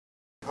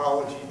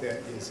anthology that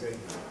is a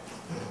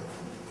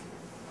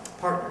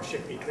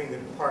partnership between the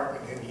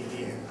department and the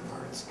Indiana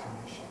Arts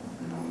Commission.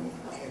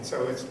 And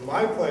so it's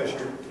my pleasure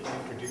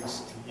to introduce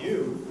to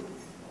you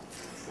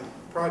the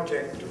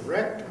project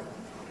director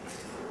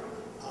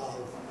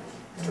of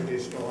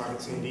Traditional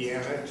Arts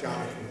Indiana,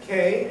 Jonathan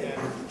Kay,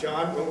 and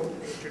John will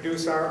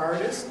introduce our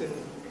artist and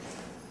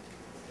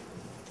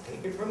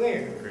take it from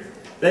there. Great.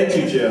 Thank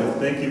you, Joe.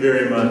 Thank you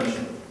very much.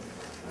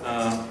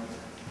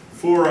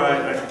 Before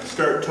I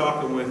start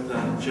talking with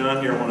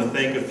John here, I want to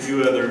thank a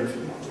few other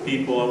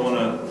people. I want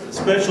to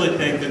especially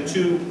thank the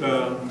two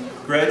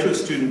graduate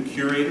student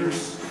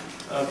curators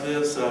of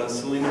this,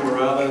 Selena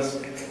Morales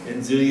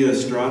and Zilia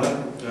Estrada.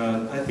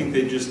 I think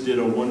they just did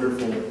a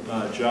wonderful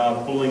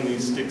job pulling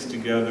these sticks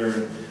together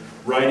and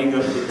writing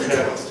up the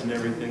text and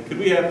everything. Could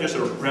we have just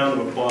a round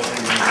of applause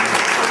for them?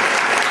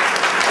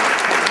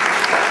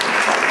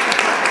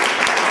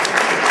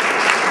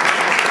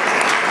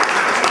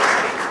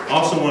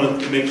 Also want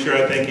to make sure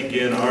I thank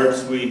again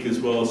Arts Week as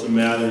well as the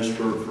Mathers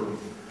for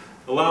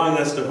allowing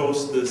us to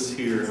host this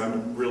here.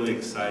 I'm really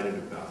excited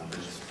about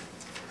this.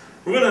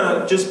 We're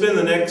going to just spend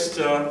the next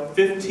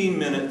 15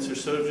 minutes or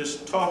so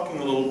just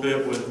talking a little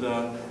bit with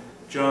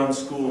John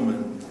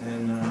Schoolman.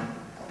 And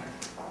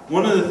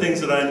one of the things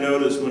that I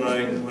noticed when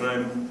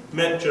I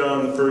met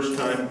John the first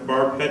time,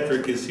 Barb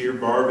Petrick is here.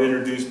 Barb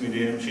introduced me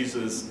to him. She's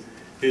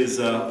his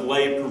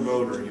lay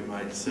promoter, you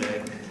might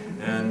say.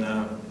 And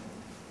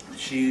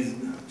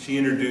she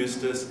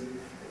introduced us.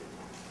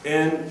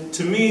 And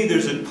to me,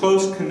 there's a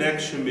close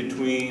connection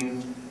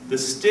between the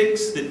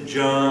sticks that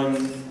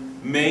John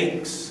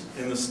makes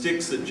and the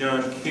sticks that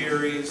John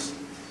carries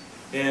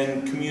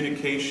and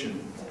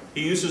communication.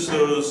 He uses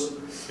those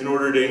in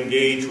order to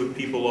engage with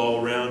people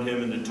all around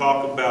him and to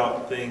talk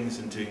about things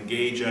and to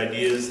engage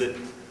ideas that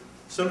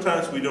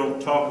sometimes we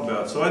don't talk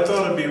about. So I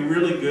thought it'd be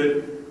really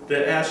good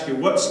to ask you,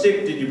 what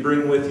stick did you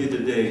bring with you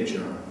today,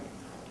 John?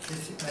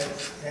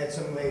 I had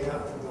some laid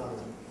out for about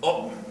them.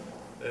 Oh.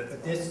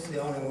 But this is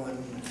the only one.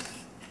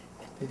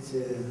 It's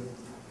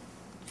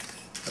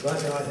about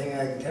the only thing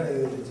I can tell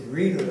you is to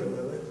read a little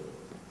of it.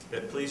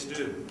 Yeah, please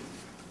do.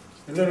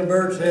 The little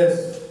bird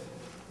says,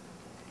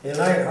 "A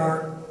light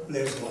heart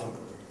lives longer."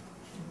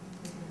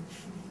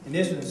 And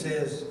this one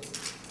says,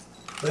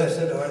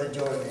 "Blessed are the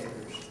joy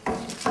makers."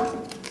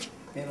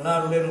 And a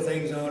lot of little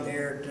things on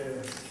here.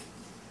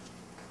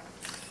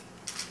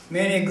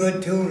 Many a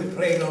good tune is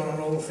played on an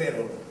old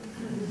fiddle.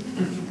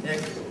 That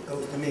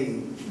goes to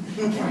me.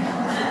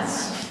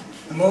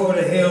 I'm over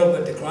the hill,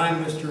 but the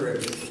climb was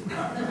terrific.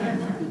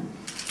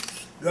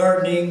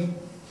 Gardening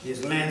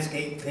is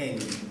landscape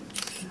painting.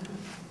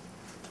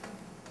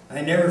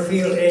 I never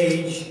feel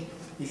age.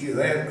 If you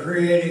have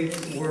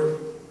creative work,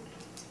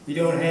 you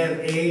don't have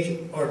age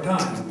or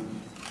time.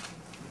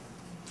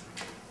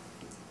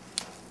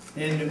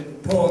 And the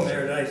poem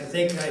there, I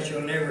think I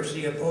shall never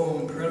see a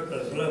poem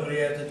as lovely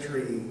as a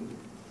tree,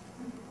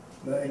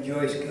 by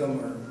Joyce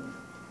Kilmer.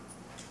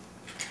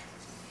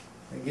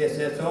 I guess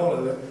that's all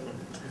of it.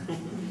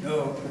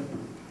 No.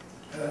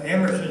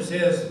 Emerson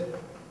says,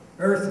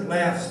 "Earth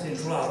laughs in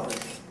flowers."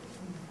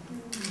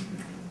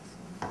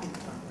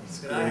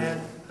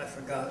 I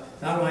forgot.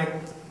 Not like,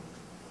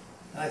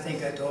 I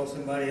think I told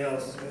somebody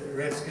else,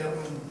 Red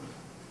Skelton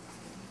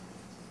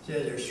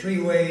says there's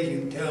 3 ways you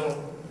can tell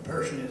a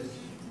person is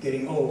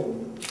getting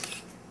old.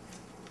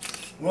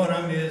 One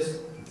of them is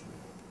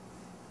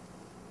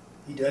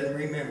he doesn't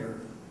remember,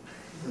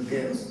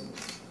 forgets.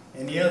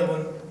 And the other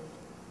one,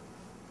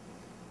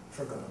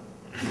 forgot.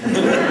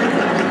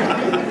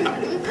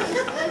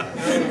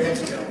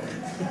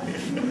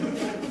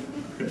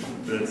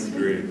 That's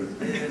great.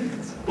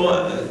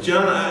 Well,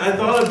 John, I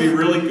thought it'd be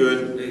really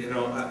good. You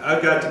know,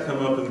 I've got to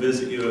come up and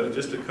visit you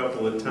just a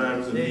couple of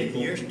times. And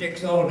Your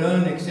stick's all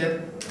done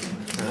except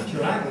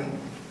Shilaki.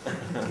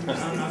 I'm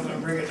not going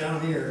to bring it down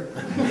here.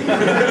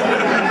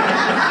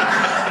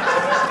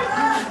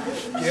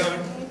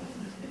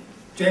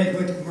 James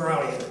went to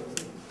Moralia.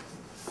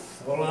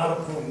 A whole lot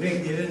of them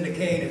didn't get in the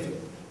cane. It's a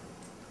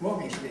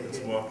walking stick. It's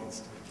a walking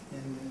stick.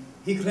 And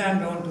he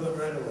climbed onto it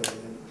right away.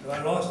 So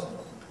I lost it.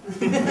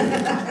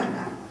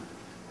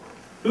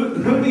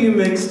 Who do you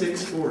make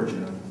sticks for,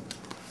 John?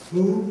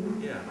 Who?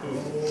 Yeah, who?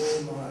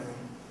 Oh my.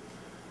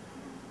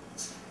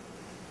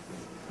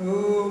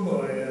 Oh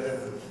boy.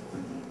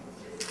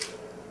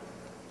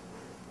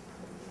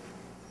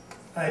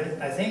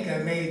 I think I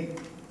made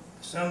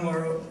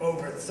somewhere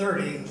over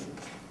 30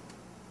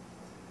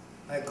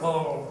 I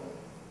call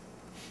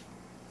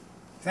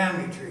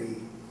family tree.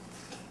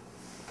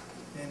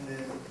 And the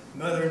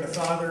mother and the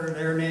father,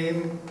 their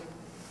name,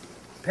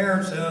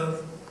 parents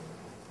of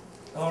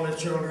all the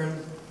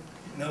children.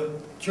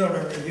 No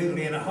children are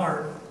usually in a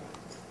heart.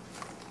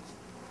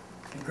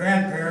 And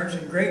grandparents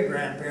and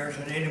great-grandparents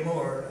and any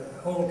more,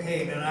 the whole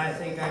cane. And I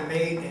think I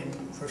made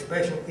for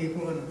special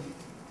people and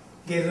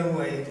gave them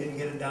away. Didn't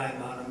get a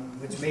dime on them,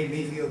 which made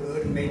me feel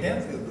good and made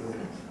them feel good.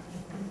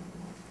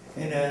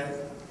 And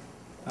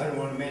I don't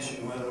want to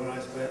mention one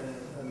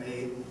I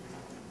made.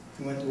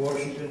 We went to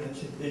Washington and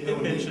she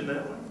didn't mention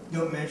that one.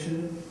 Don't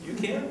mention You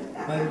can. it.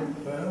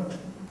 Well,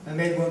 I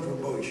made one for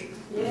Bush.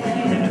 Yeah.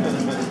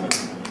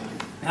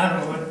 I don't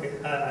know what,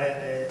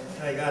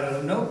 I got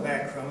a note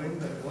back from him,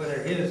 but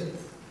whether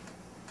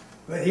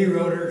but he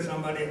wrote it or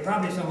somebody,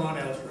 probably someone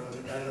else wrote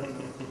it, I don't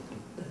know.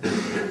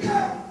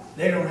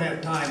 They don't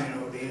have time, you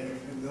know, to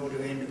go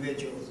to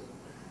individuals.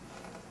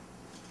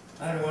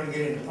 I don't want to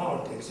get into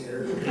politics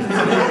here.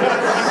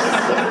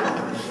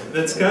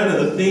 That's kind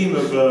of the theme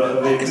of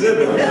the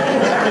exhibit. But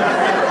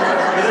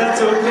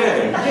that's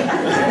okay.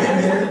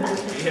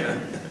 Yeah.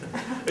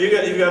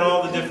 You've got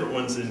all the different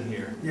ones in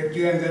here. Yet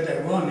you haven't got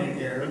that one in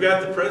here. We've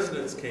got the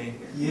president's cane.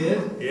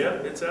 Yes?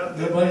 Yep, it's out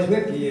there. Nobody's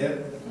whipped you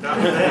yet. Not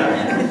for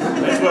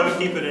that. That's why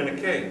we keep it in a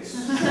case.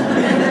 I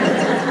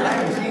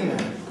haven't seen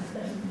it.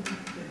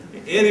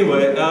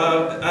 Anyway,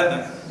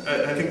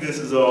 I think this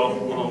is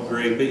all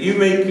great. But you've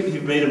made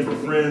them for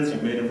friends,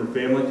 you've made them for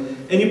family,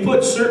 and you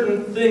put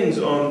certain things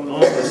on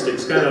the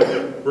sticks, kind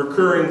of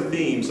recurring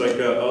themes, like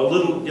a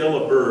little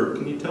yellow bird.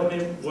 Can you tell me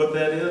what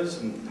that is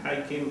and how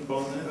you came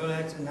upon that? Well,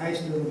 that's a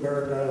nice little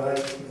bird I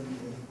like.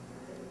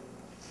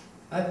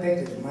 I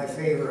picked it as my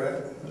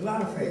favorite. A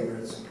lot of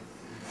favorites.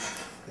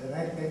 But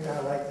I picked I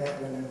like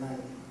that one, and I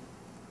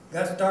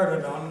got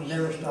started on it,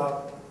 never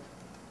stopped.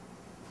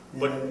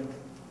 And What?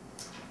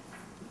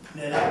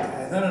 Then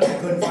I thought I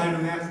couldn't find a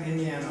map of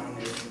Indiana on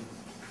this.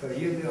 But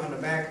usually on the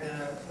back, then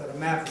I put a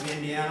map of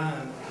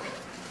Indiana,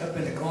 and up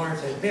in the corner it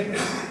says Bippus.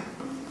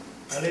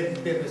 I lived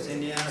in Bippus,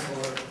 Indiana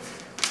for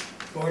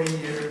 40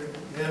 years.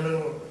 We had a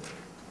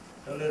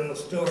little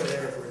store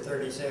there for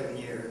 37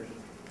 years.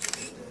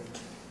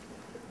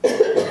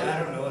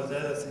 I don't know, the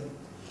other thing.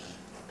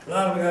 A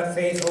lot of them got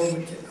faith,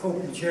 hope,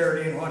 and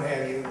charity, and what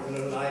have you,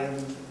 little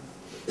items.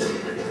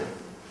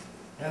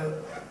 Now,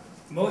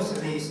 most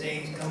of these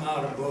things come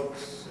out of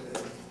books.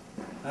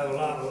 I have a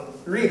lot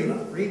of, read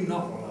an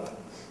awful lot.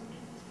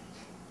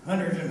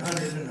 Hundreds and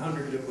hundreds and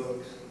hundreds of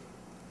books.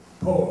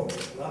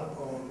 Poems, a lot of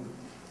poems.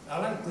 I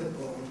like good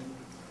poems.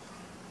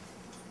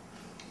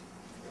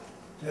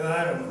 So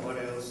I don't know what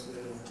else.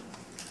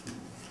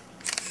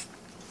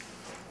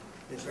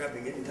 They're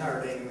probably getting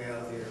tired anyway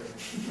out here.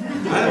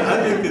 I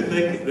think that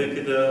they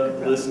could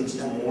listen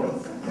some more.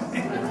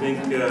 I think.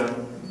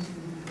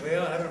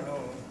 Well, I don't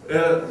know.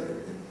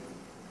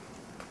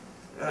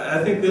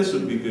 I think this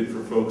would be good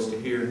for folks to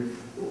hear.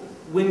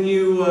 When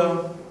you,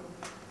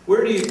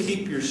 where do you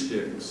keep your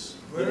sticks?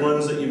 The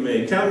ones that you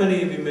make. How many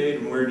have you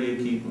made, and where do you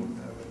keep them?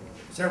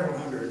 Several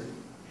hundred.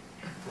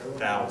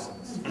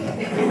 Thousands.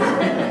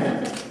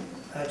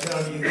 I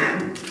tell you,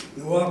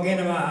 you walk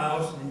into my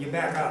house and you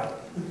back out.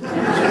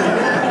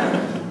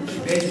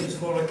 The basement's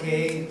full of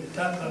caves, the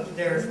top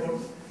upstairs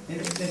full.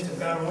 And since I've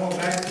got them all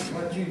back,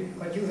 what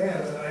you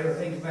have,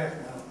 everything's back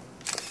now.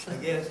 I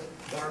guess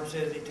Barb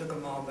says he took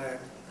them all back.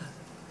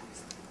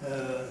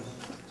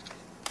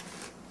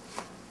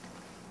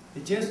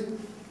 It just,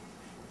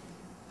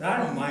 I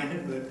don't mind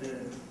it, but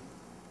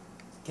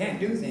can't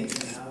do things in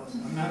the house.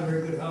 I'm not a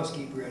very good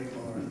housekeeper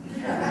anymore.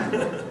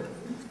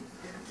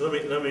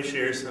 Let me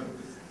share something.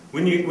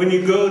 When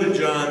you go to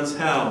John's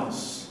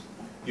house,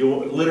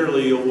 you'll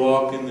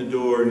walk in the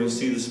door and you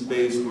see the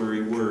space where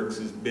he works,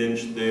 his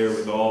bench there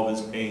with all of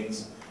his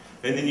paints.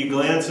 And then you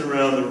glance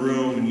around the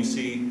room and you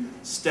see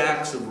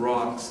stacks of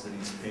rocks that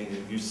he's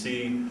painted. You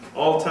see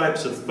all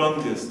types of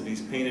fungus that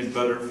he's painted,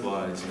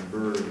 butterflies and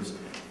birds.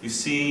 You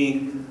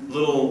see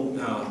little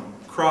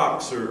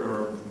crocks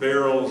or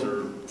barrels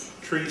or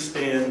tree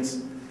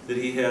stands that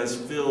he has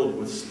filled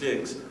with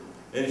sticks.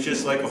 And it's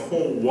just like a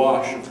whole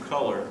wash of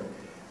color.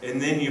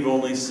 And then you've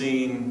only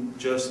seen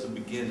just the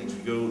beginning.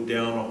 You go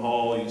down a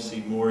hall, you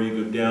see more.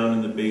 You go down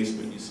in the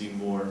basement, you see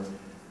more.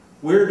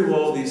 Where do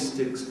all these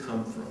sticks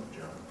come from,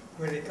 John?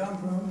 Where they come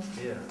from?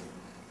 Yeah.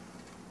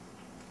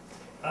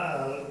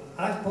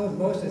 I suppose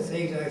most of the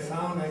things I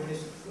found, I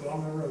just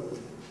along the road.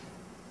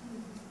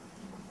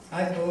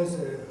 I suppose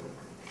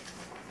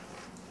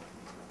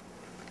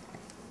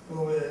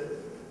over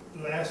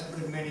the last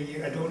good many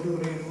years, I don't do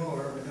it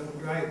anymore, I don't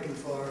drive too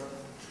far.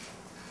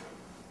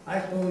 I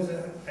suppose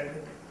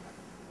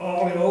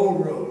all the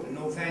old roads,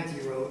 no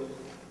fancy roads,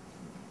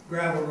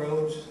 gravel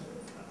roads.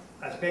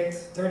 I spent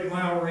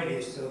 30-mile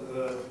radius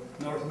of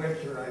North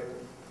Webster. I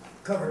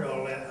covered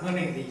all that,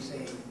 hunting these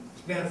things.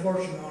 Spent a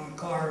fortune on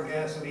car and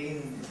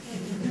gasoline.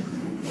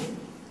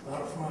 A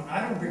lot of fun.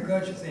 I don't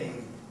begrudge a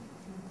thing.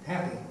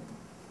 Happy.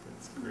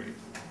 That's great.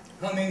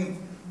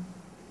 Humming.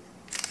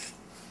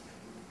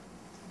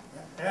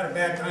 I had a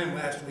bad time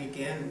last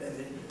weekend.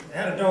 I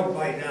had a dog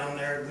bite down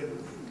there a good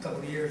couple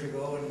of years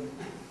ago,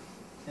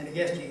 and I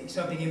guess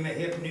something in my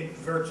hip and it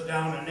verts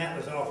down, and that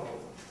was awful.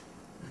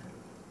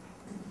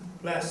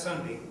 Last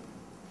Sunday,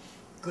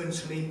 couldn't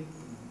sleep.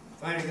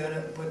 Finally got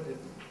up and put the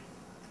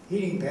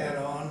heating pad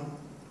on.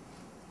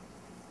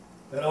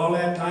 But all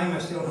that time I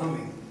was still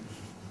humming.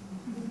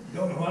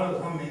 Don't know what I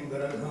was humming,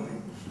 but I was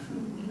humming.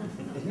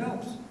 It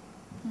helps.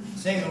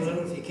 Sing a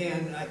little if you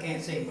can. I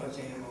can't sing much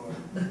anymore.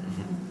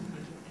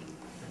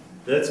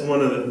 That's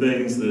one of the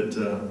things that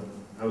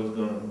I was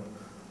going to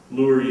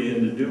lure you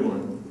into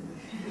doing.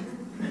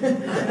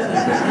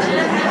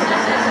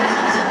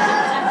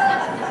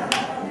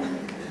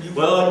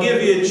 Well, I'll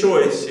give you a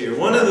choice here.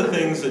 One of the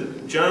things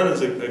that John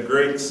is a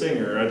great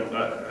singer, and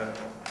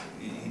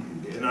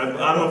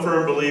I'm a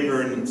firm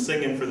believer in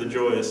singing for the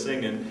joy of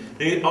singing.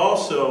 And he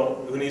also,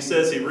 when he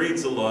says he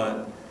reads a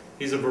lot,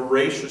 he's a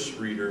voracious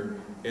reader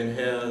and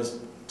has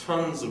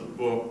tons of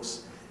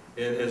books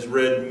and has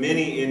read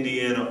many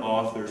Indiana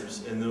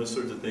authors and those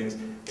sorts of things.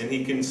 And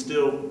he can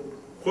still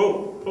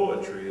quote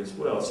poetry as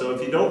well. So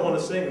if you don't want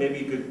to sing, maybe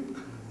you could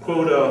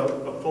quote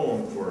a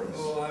poem for us.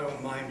 Oh, I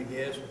don't mind, I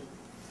guess.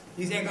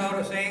 You think I ought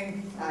to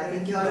sing? I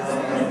think you ought to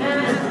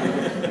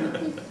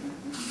sing.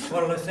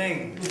 What'll I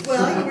sing?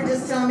 Well, you were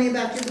just telling me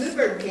about your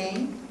bluebird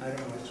king. I don't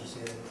know what you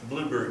said.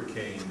 Bluebird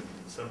cane.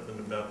 Something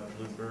about the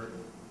bluebird.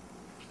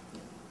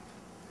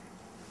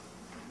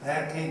 I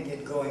can't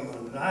get going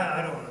on it.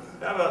 I don't know.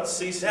 How about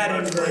cease? That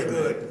isn't very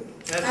good.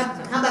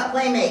 How about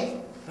playmate?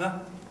 Huh?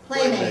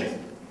 Playmate.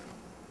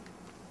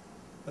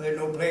 Well, there's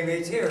no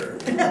playmates here.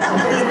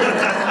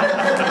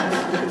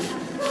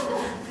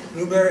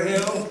 Blueberry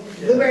Hill?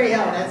 Blueberry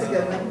Hill, that's a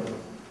good one.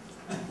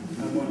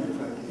 I wonder if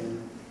I can.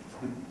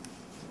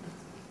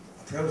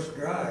 Throat's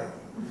dry.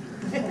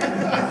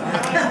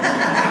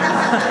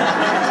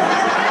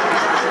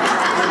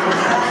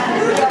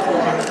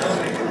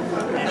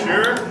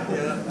 Sure?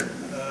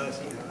 Yeah.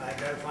 See, I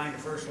gotta find the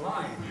first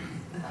line.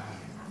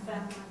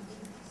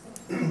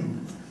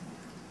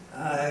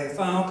 I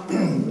found,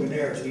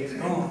 there, see, it's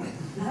gone.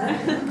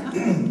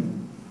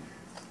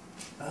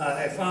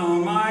 I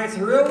found my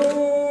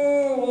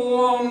thrill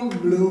on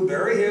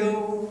Blueberry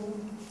Hill,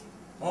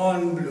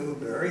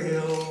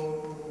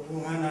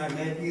 when I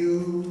met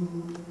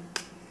you.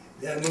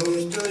 The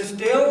moon stood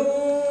still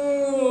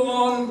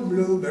on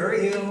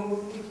Blueberry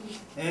Hill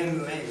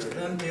and lingered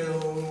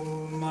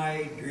until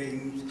my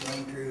dreams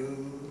come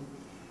true.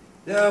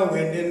 The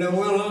wind in the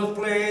willows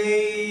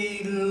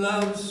played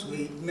love's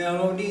sweet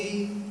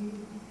melody.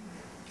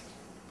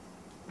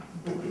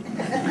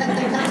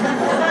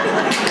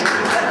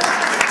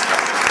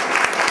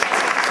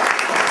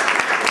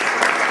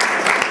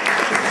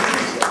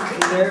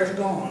 There's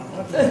gone.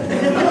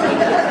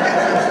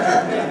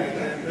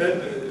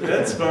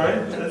 That's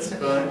fine. That's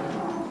fine.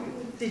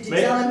 Did you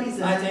tell him he's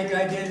I think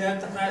I did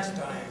that the last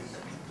time.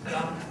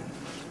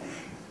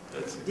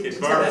 That's okay.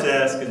 Barb's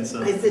asking I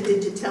something. said,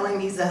 did you tell him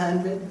he's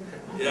 100?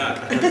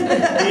 Yeah.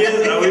 He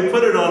is, we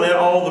put it on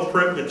all the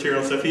print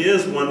material stuff. He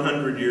is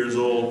 100 years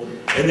old.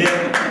 And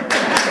then...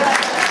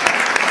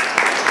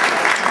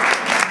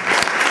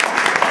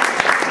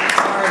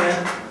 Sorry,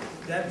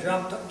 that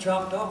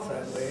chopped off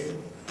that way.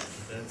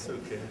 That's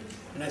okay.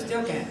 And I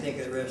still can't think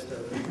of the rest of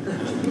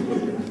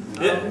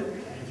it. Yeah.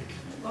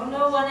 Well,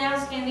 no one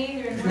else can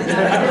either. And we're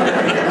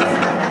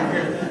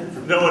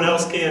not. No one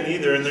else can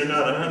either, and they're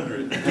not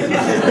 100.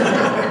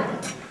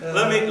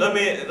 Let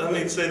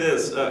me say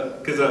this,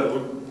 because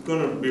we're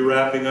going to be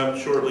wrapping up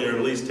shortly, or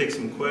at least take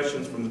some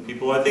questions from the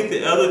people. I think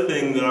the other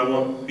thing that I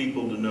want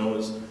people to know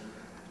is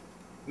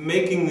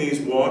making these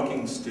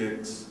walking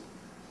sticks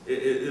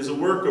is a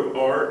work of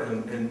art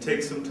and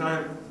takes some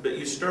time. But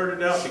you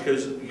started out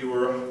because you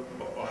were a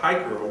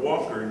hiker, a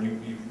walker, and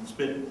you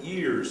spent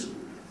years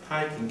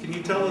hiking. Can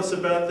you tell us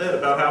about that?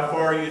 About how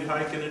far you'd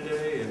hike in a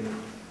day?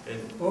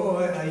 Oh,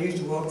 I used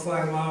to walk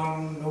 5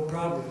 miles, no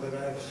problem, but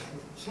I've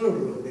slowed a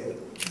little bit.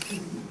 I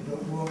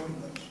don't walk too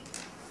much.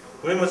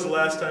 When was the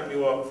last time you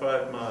walked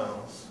 5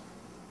 miles?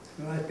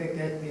 Well, I think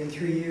that'd be in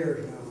 3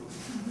 years now.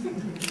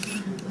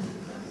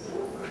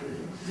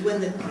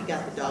 When you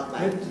got the dog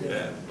bite?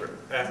 Yeah,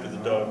 after the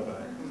dog bite.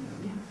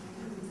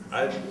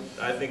 I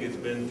think it's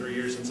been 3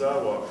 years since I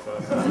walked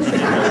 5 miles.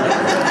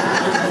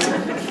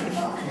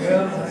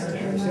 Well,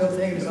 I'm still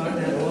thinking about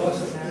that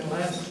loss in that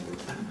last,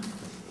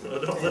 Well,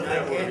 don't and let I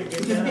that worry. can't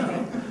get that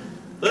out.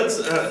 Let's,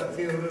 I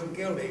feel a little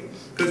guilty.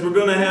 because we're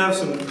going to have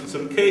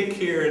some cake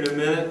here in a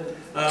minute,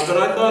 but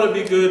I thought it'd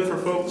be good for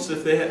folks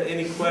if they had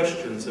any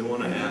questions they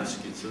want to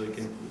ask you, so they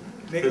can,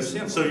 Make it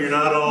simple. so you're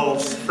not all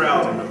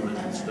crowding them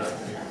and stuff.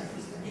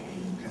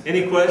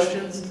 Any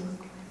questions?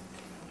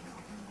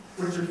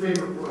 What's your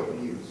favorite wood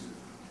to use?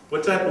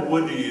 What type of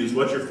wood do you use?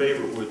 What's your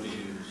favorite wood to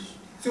use?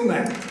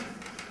 Sumac.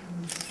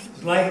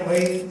 It's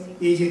lightweight,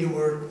 easy to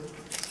work.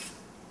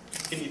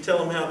 Can you tell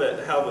them how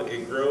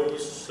it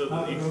grows, so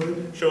How that it you grows?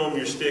 can show them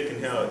your stick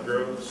and how it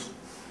grows?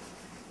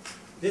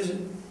 There's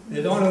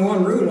only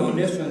one root on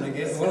this one, I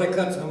guess. Well, I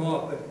cut some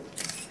off, but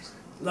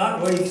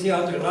what you see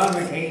out there, a lot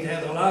of canes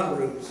have a lot of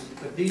roots.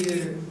 But these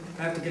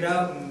have to get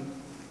out and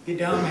get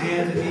down my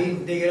hands and knees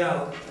and dig it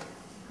out.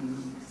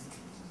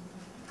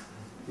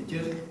 It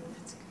just,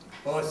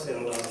 it's still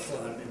a lot of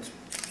fun.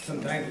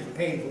 Sometimes it's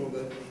painful,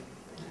 but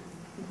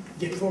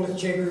get full of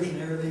chiggers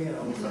and everything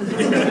else.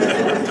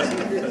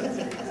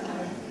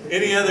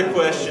 Any other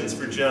questions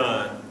for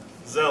John?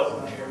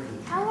 Zelton here.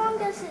 How long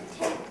does it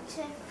take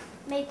to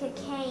make a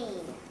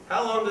cane?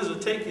 How long does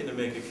it take you to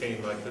make a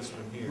cane like this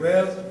one here?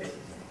 Well,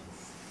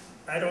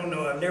 I don't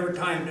know. I've never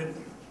timed it.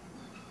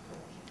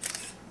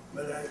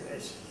 But I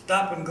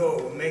stop and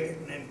go, make it,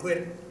 and then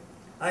quit.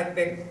 I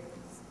pick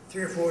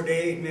 3 or 4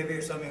 days, maybe,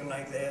 or something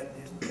like that.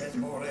 That's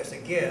more or less a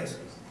guess.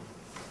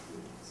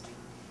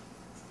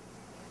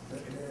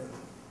 But,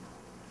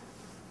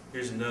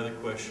 Here's another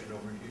question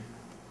over here.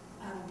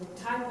 The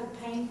type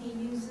of paint he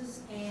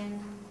uses and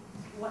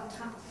what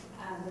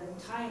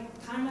time,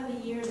 time of the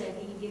year that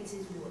he gets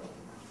his wood.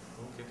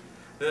 Okay.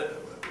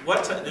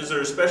 Is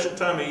there a special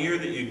time of year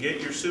that you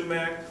get your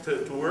sumac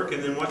to work,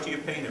 and then what do you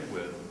paint it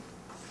with?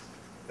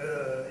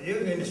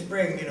 Usually in the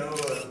spring, you know,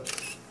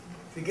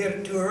 if you get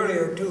it too early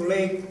or too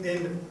late,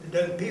 then it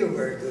doesn't peel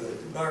very good.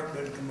 The bark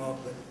doesn't come off.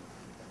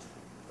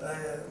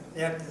 But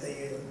after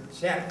the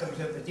sap comes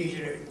up, it's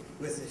usually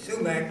with the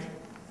sumac.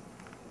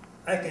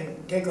 I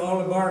can take all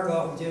the bark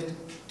off in just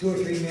 2 or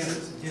 3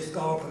 minutes. It just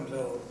all comes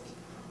off.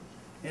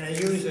 And I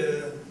use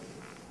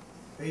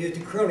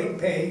acrylic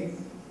paint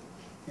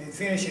and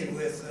finish it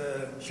with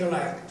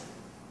shellac.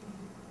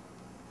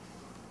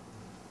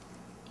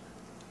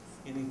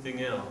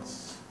 Anything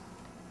else?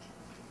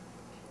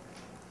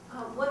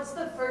 What's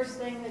the first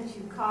thing that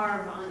you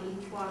carve on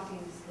each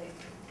walking stick?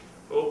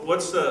 Well,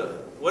 what's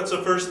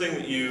the first thing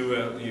that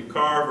you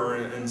carve or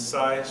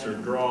incise or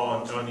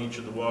draw on each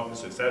of the walking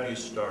sticks? How do you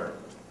start?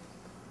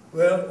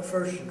 Well,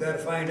 first you've got to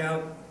find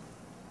out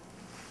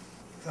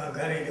if I've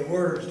got any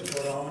words to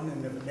put on,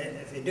 and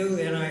if you do,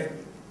 then I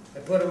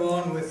put them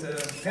on with a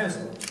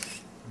pencil,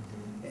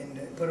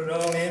 and put it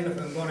all in. If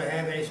I'm going to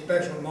have any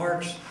special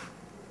marks,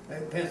 I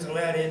pencil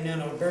that in, then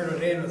I'll burn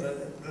it in with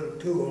a little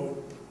tool,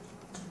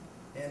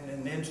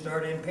 and then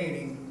start in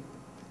painting.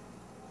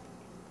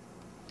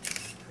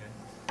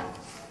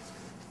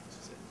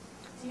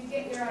 Do you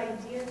get your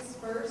ideas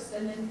first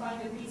and then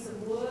find a piece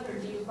of wood, or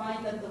do you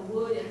find that the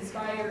wood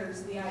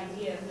inspires the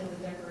idea for the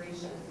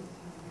decoration?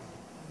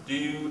 Do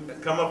you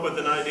come up with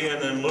an idea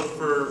and then look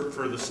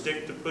for the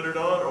stick to put it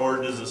on,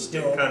 or does the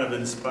stick kind of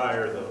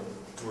inspire the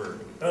work?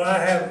 Well, I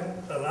have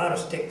a lot of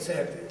sticks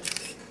after.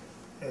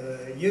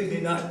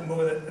 Usually not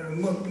more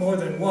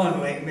than one,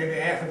 like maybe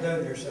half a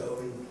dozen or so.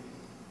 And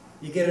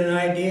you get an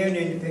idea, and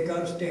then you pick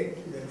out a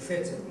stick that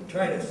fits it.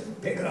 Try to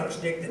pick out a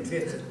stick that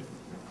fits it.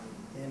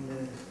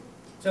 And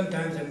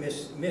sometimes I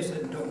miss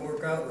it and don't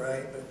work out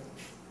right, but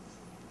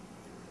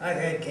I've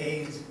had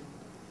canes.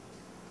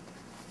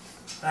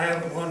 I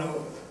have one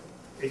of,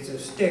 it's a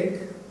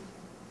stick,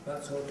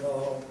 not so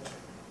tall,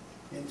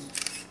 and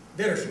it's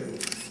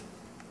bittersweet.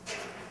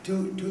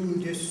 Two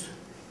just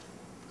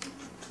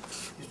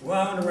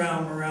wound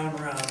around.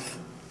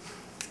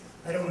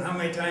 I don't know how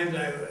many times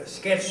I've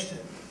sketched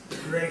it,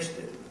 erased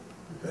it,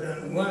 but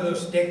on one of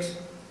those sticks,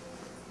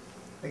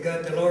 I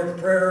got the Lord's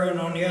Prayer, and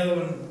on the other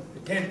one,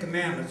 the 10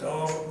 Commandments,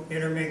 all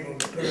intermingled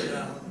to put it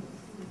down.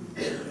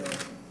 And,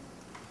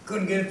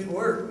 couldn't get it to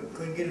work,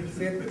 couldn't get it to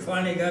fit, but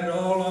finally got it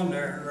all on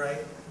there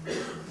right.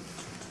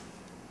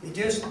 You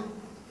just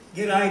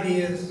get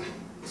ideas.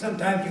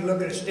 Sometimes you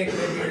look at a stick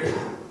maybe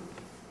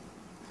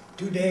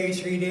 2 days,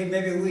 3 days,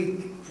 maybe a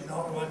week, and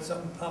all at once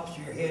something pops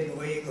in your head and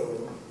away you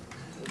go.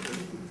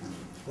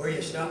 Where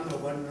you stop, no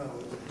one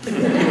knows.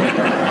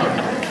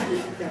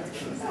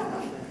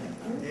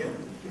 Yeah.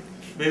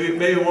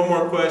 Maybe one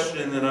more question,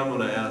 and then I'm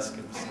going to ask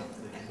him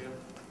something. Yeah.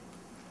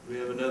 Do we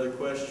have another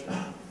question?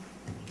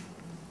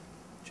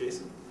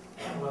 Jason?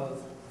 Well,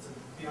 it's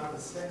beyond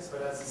the sticks,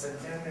 but as a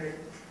centenary,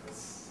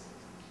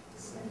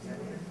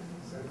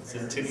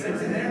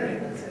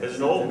 centenarian. As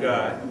an old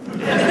guy.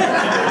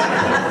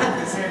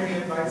 Is there any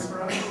advice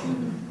for us?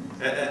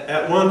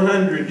 At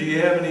 100, do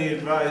you have any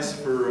advice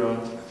for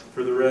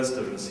the rest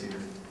of us here?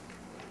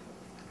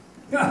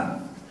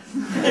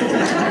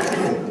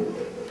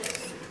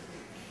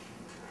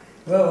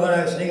 Well, what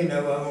I've seen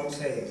of, I won't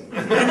say.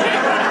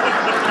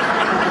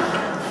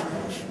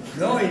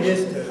 No, you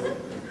just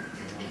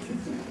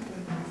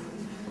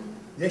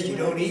you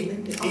don't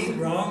eat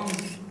wrong.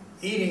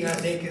 Eating, I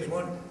think, is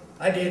one.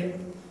 I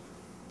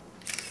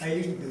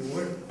used to do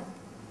work.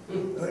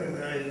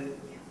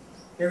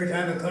 Every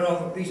time I cut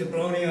off a piece of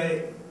bologna,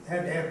 I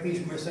had to have a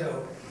piece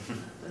myself.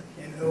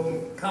 And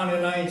the county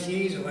line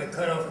cheese, if I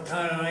cut off a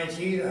county line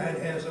cheese, I had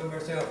to have some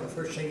myself. The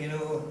first thing you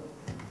know,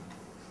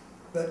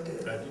 but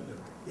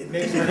it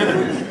makes a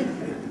difference.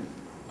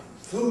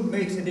 Food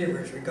makes a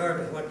difference,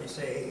 regardless of what you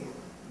say.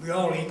 We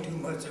all eat too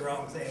much the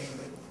wrong thing,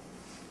 but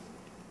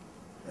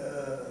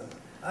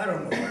I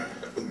don't know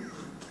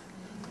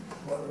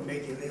what would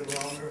make you live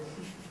longer.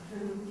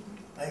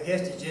 I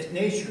guess it's just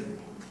nature.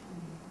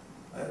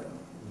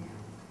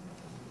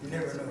 You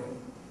never know.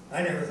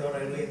 I never thought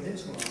I'd live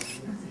this long.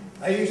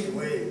 I used to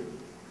weigh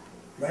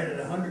right at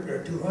 100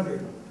 or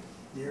 200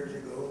 years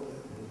ago.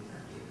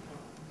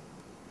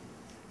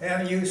 I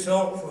haven't used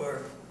salt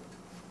for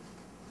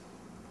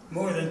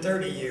more than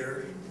 30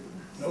 years.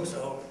 No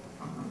salt.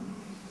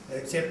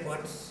 Except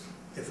what's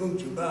the food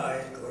you buy,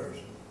 of course.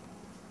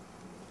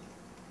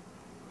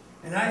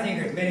 And I think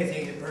there's many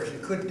things a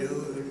person could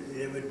do.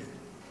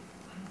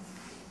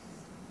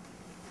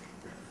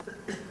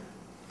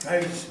 I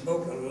used to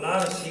smoke a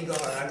lot of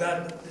cigars.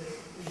 I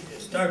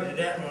started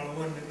that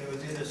one that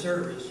was in the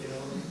service, you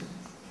know.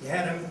 You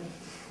had them,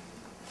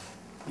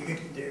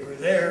 they were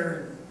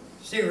there.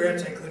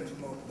 Cigarettes I couldn't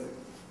smoke, but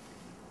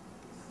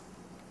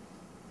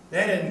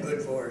That isn't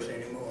good for us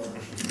anymore.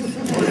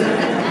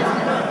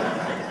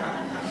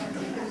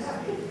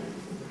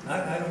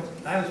 I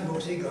don't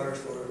smoke cigars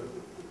for.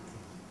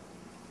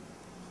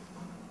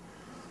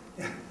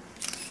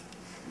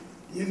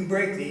 You can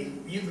break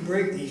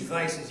these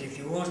vices if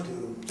you want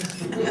to.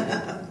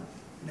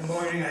 In the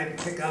morning, I'd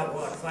pick out,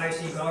 5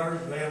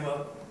 cigars, lay them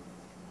up.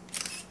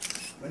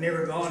 When they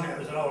were gone, that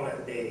was all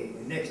that day.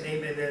 The next day,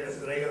 maybe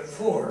I'd lay up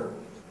 4,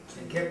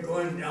 and kept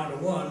going down to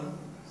 1,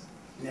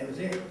 and that was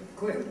it.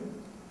 Quit.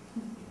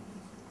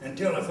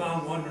 Until I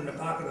found one in the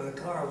pocket of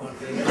the car one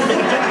day.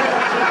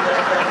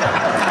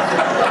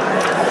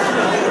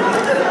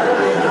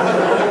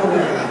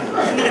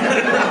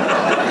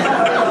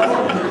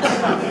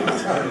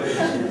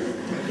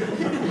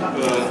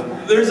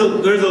 There's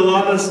a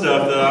lot of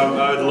stuff that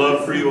I'd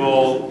love for you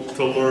all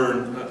to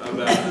learn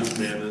about this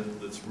man.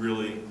 That's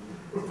really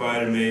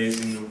quite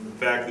amazing. The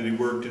fact that he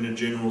worked in a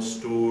general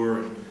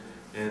store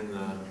and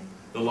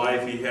the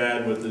life he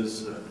had with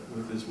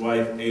his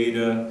wife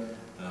Ada,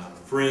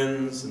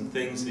 friends and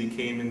things that he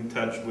came in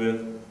touch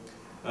with.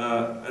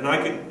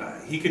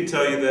 And he could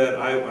tell you that.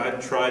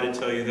 I'd try to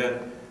tell you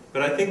that.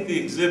 But I think the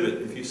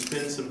exhibit, if you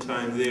spend some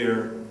time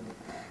there,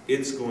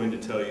 it's going to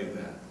tell you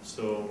that.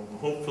 So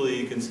hopefully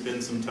you can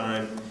spend some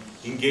time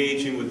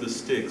engaging with the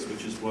sticks,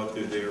 which is what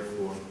they're there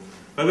for.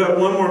 I've got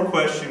one more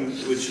question,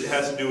 which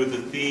has to do with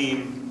the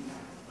theme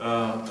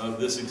of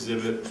this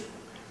exhibit,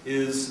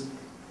 is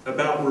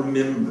about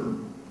remember.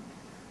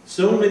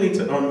 So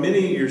on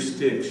many of your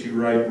sticks you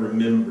write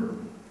remember.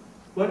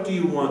 What do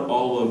you want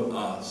all of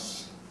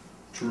us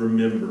to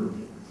remember?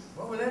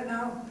 What was that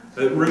now?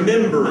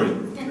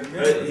 Remembering.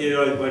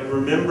 Like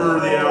remember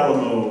the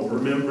Alamo,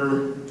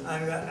 remember.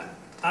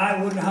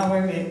 I wouldn't know how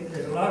many,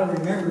 there's a lot of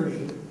remembers,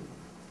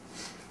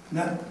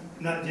 not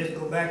just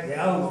go back to the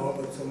Alamo,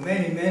 but so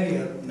many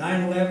of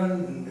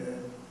 9/11, and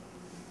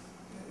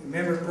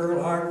remember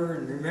Pearl Harbor,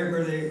 and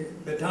remember the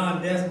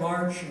Bataan Death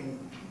March, and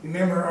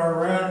remember our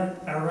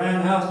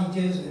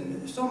roundhouses,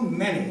 and so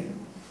many.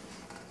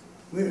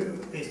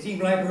 It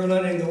seems like we're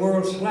letting the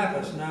world slap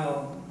us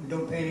now, and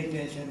don't pay any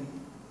attention.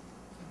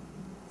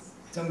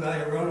 Some guy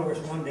will run over us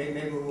one day,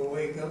 maybe we'll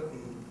wake up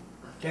and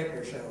protect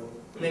ourselves,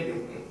 maybe.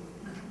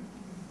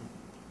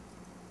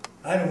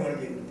 I don't want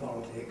to get into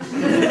politics.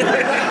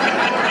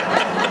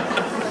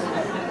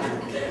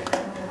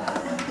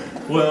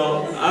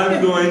 Well,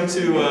 I'm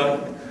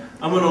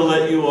going to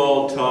let you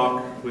all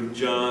talk with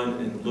John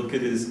and look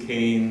at his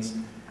canes,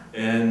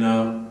 and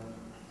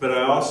but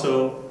I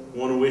also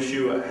want to wish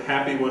you a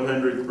happy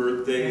 100th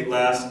birthday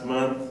last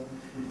month,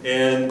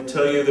 and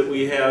tell you that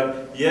we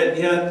have yet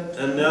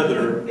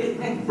another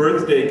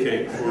birthday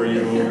cake for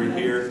you over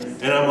here,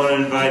 and I want to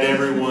invite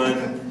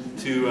everyone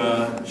to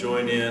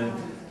join in.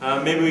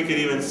 Maybe we could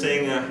even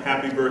sing a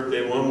happy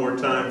birthday one more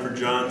time for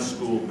John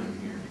Schoolman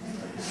here.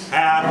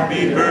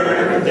 Happy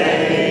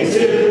birthday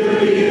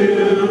to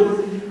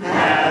you.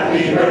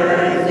 Happy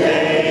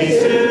birthday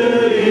to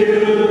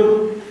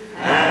you.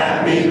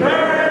 Happy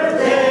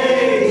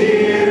birthday,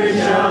 dear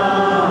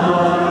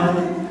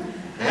John.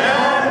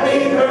 Happy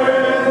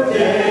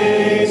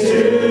birthday to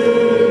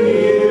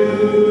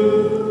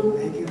you.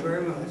 Thank you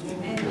very much.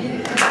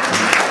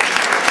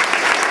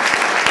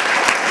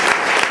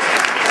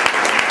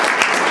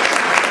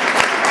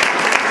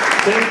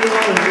 Thank you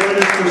all, and join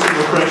us for some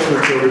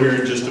refreshments over here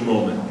in just a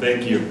moment.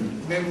 Thank you.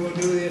 Maybe we'll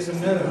do this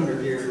another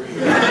 100 years.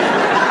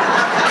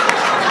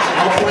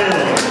 I'll plan on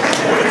it.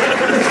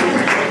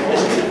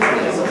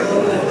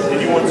 Did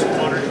you want some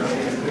water?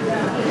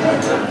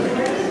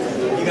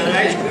 You got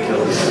ice cream?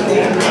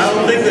 I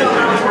don't think that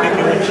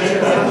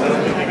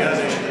they got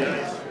any.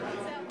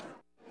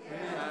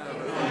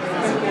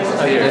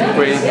 Oh, you're in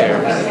gray hair.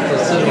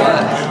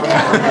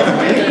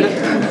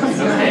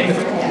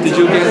 Did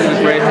you get the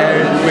gray hair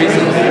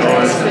recently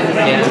or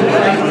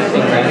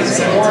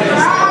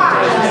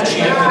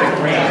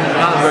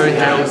not very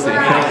healthy?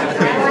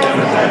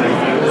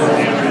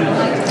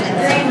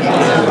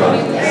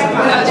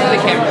 That's for the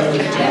camera.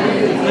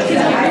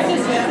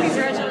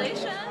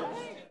 Congratulations.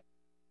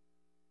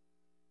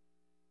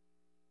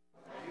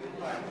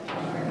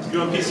 You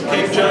want a piece of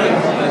cake, John? You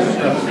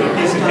want a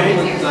piece of cake?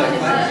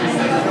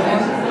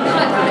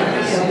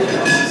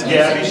 This is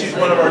Gabby. She's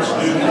one of our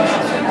students.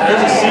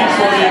 There's a seat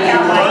for you if you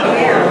want.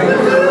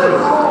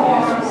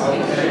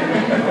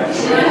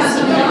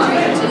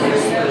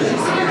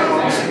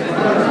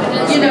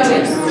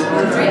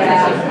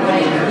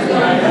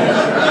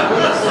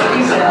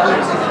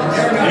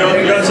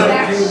 You got some?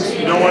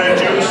 You don't want any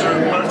juice or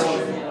punch?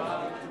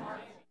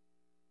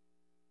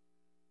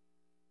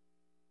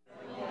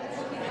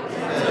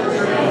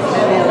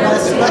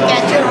 Let's look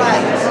at your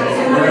lights.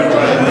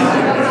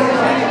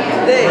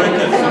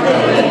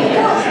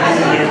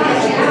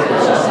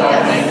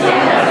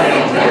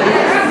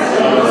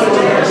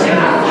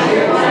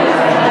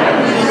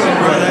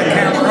 That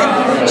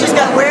camera.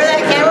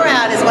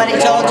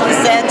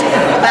 said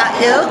about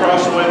you.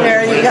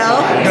 There you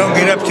go. Don't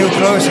get up too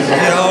close and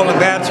get all the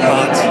bad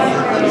spots.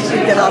 You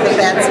get all the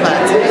bad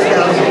spots. There you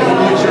go.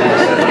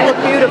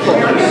 Beautiful.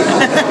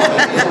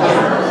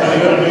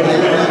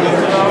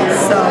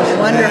 So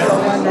wonderful,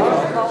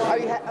 wonderful. Are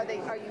you?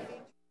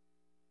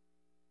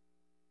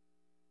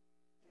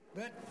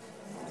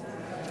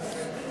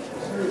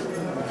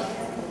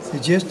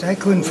 It's just, I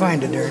couldn't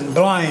find it. They're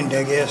blind,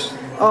 I guess.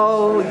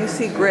 Oh, you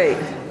see great.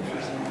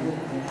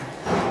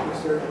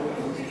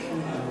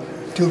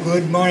 Too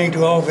good morning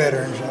to all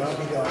veterans. I'll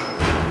be gone.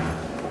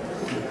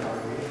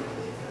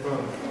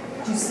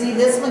 Do you see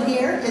this one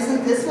here?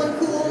 Isn't this one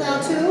cool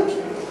now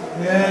too?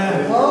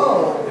 Yeah.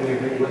 Whoa.